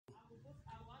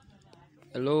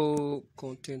Hello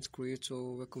content creator,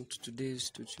 welcome to today's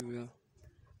tutorial.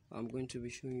 I'm going to be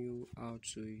showing you how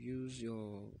to use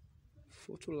your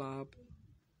Photolab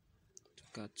to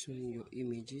cartoon your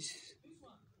images.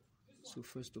 So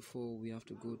first of all, we have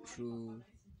to go through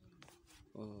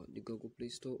the Google Play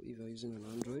Store. If you're using an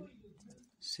Android,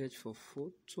 search for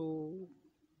Photolab.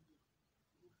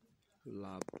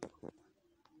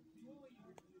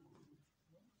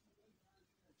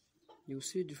 You'll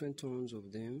see different tons of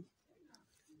them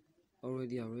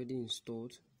already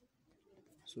installed.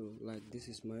 So like this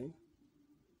is mine.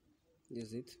 This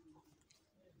is it.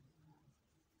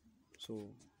 So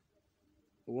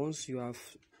once you have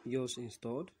yours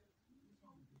installed,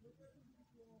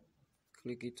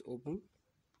 click it open.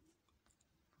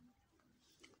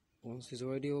 Once it's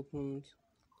already opened,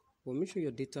 well, make sure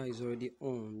your data is already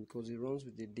on because it runs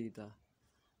with the data,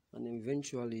 and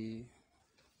eventually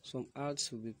some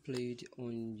ads will be played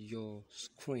on your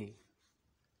screen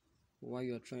while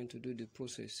you are trying to do the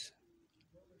process.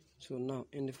 So now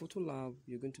in the Photolab,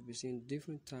 you're going to be seeing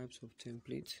different types of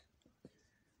templates,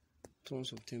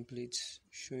 tons of templates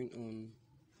showing on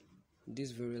this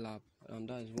very lab, and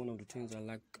that is one of the things I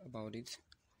like about it.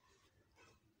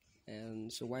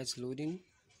 And so while it's loading,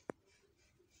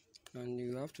 and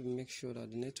you have to make sure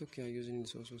that the network you are using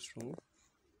is also strong,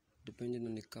 depending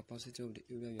on the capacity of the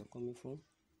area you're coming from.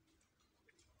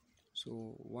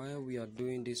 So while we are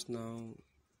doing this now,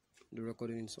 the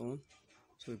recording is on.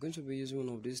 So we're going to be using one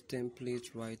of these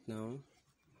templates right now.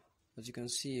 As you can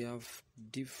see, I have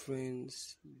different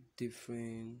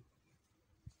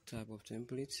type of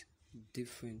templates,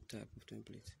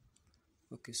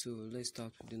 Okay, so let's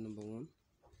start with the number one.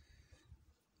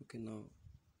 Okay, now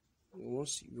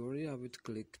once you already have it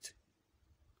clicked,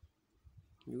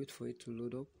 you wait for it to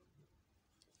load up.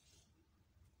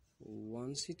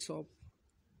 Once it's up,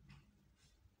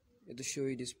 it'll show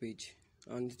you this page,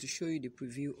 and to show you the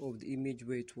preview of the image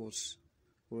where it was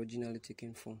originally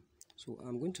taken from. So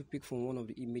I'm going to pick from one of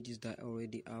the images that I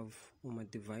already have on my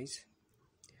device.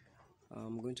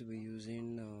 I'm going to be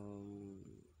using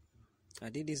I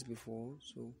did this before,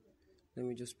 so let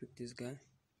me just pick this guy.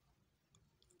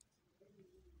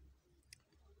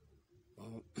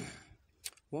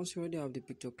 Once you already have the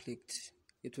picture clicked,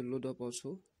 it will load up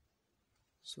also,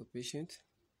 so patient.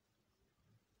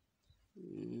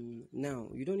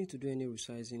 Now you don't need to do any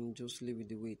resizing, just leave it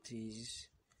the way it is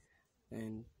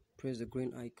and press the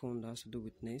green icon that has to do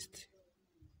with next.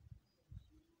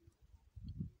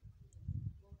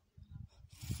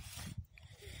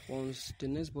 Once the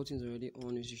next button is already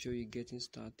on, it should show you getting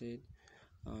started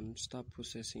and start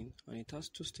processing, and it has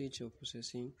two stages of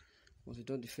processing. Once you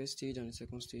do the first stage and the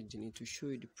second stage, you need to show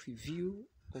you the preview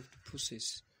of the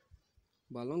process.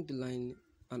 But along the line,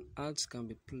 an ads can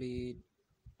be played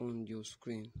on your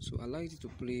screen, so allow it to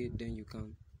play, then you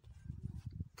can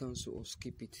cancel or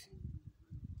skip it.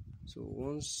 So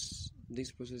once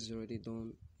this process is already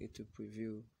done, it will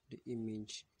preview the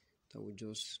image that we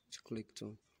just clicked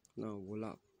on. Now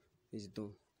voila, it's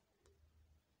done.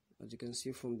 As you can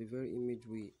see from the very image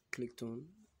we clicked on,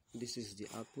 this is the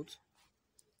output.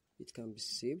 It can be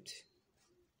saved,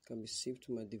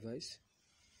 to my device.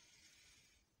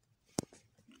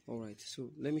 Alright, so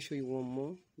let me show you one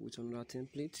more with another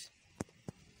template.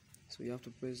 So you have to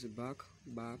press the back.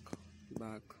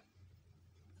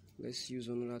 Let's use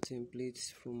another template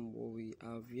from what we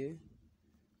have here.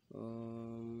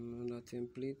 Another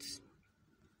template.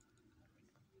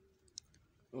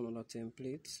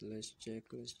 Let's check.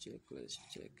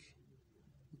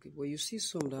 Okay, well, you see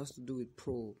some that has to do with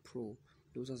pro.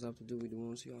 Those have to do with the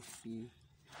ones you have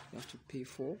to pay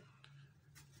for.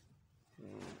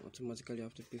 Automatically you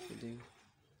have to pay for them.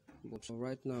 But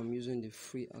right now I'm using the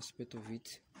free aspect of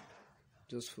it,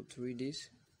 just for 3 days.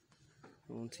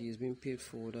 Until it's been paid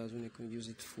for, that's when you can use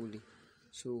it fully.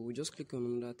 So we just click on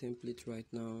another template right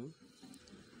now,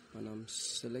 and I'm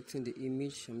selecting the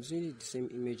image. I'm using the same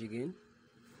image again.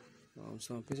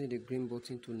 So I'm pressing the green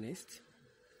button to next.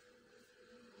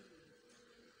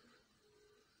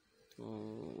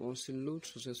 Once it loads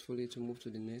successfully, to move to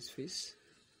the next phase.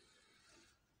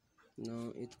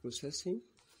 Now it's processing.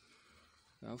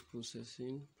 I have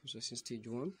processing stage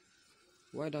 1.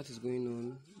 While that is going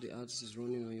on, the ads is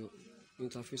running on your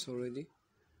interface already.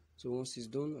 So once it's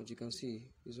done, as you can see,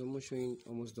 it's almost showing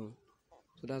almost done.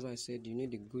 So that's why I said you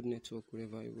need a good network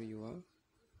wherever you are.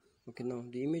 Okay, now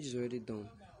the image is already done.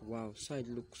 Wow, side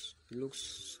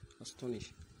looks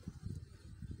astonished.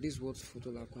 This is what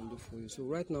Photolab can do for you. So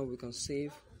right now we can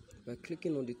save by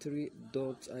clicking on the 3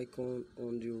 dot icon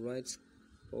on the right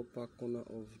upper corner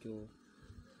of your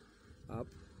app.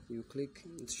 You click,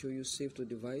 it show you save to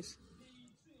device,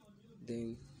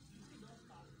 then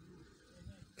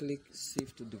click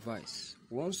save to device.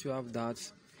 Once you have that,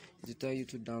 it will tell you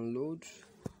to download,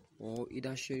 or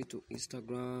either share it to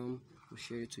Instagram or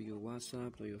share it to your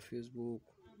WhatsApp or your Facebook.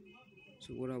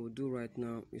 So what I will do right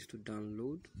now is to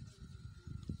download.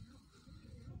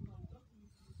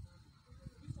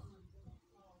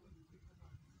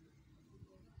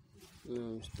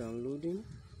 Now it's downloading.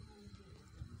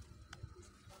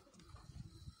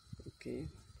 Okay,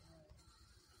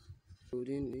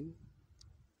 loading in.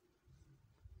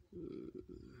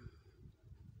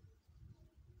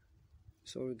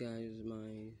 Sorry guys,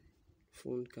 my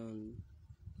phone can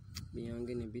be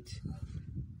hanging a bit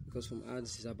because some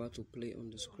ads is about to play on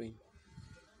the screen.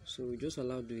 So we just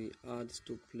allow the ads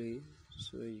to play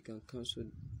so you can cancel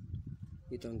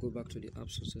it and go back to the app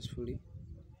successfully.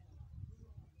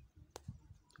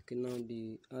 Okay, now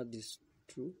the ad is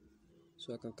through,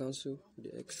 so I can cancel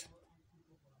the X.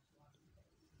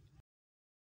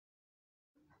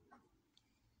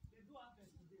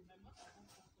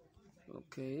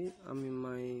 Okay, I'm in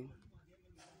my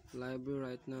library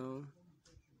right now.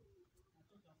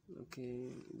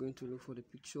 Okay, I'm going to look for the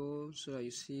picture so that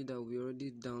you see that we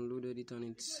already downloaded it and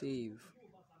it's saved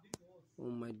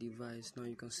on my device. Now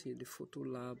you can see the photo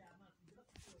lab.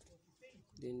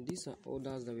 Then these are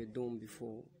others that were done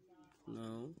before.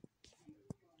 Now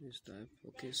this type.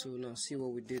 Okay, so now see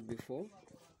what we did before.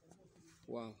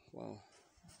 Wow.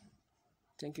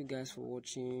 Thank you guys for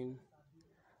watching.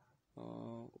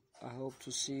 I hope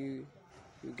to see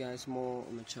you guys more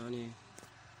on the channel.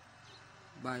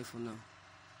 Bye for now.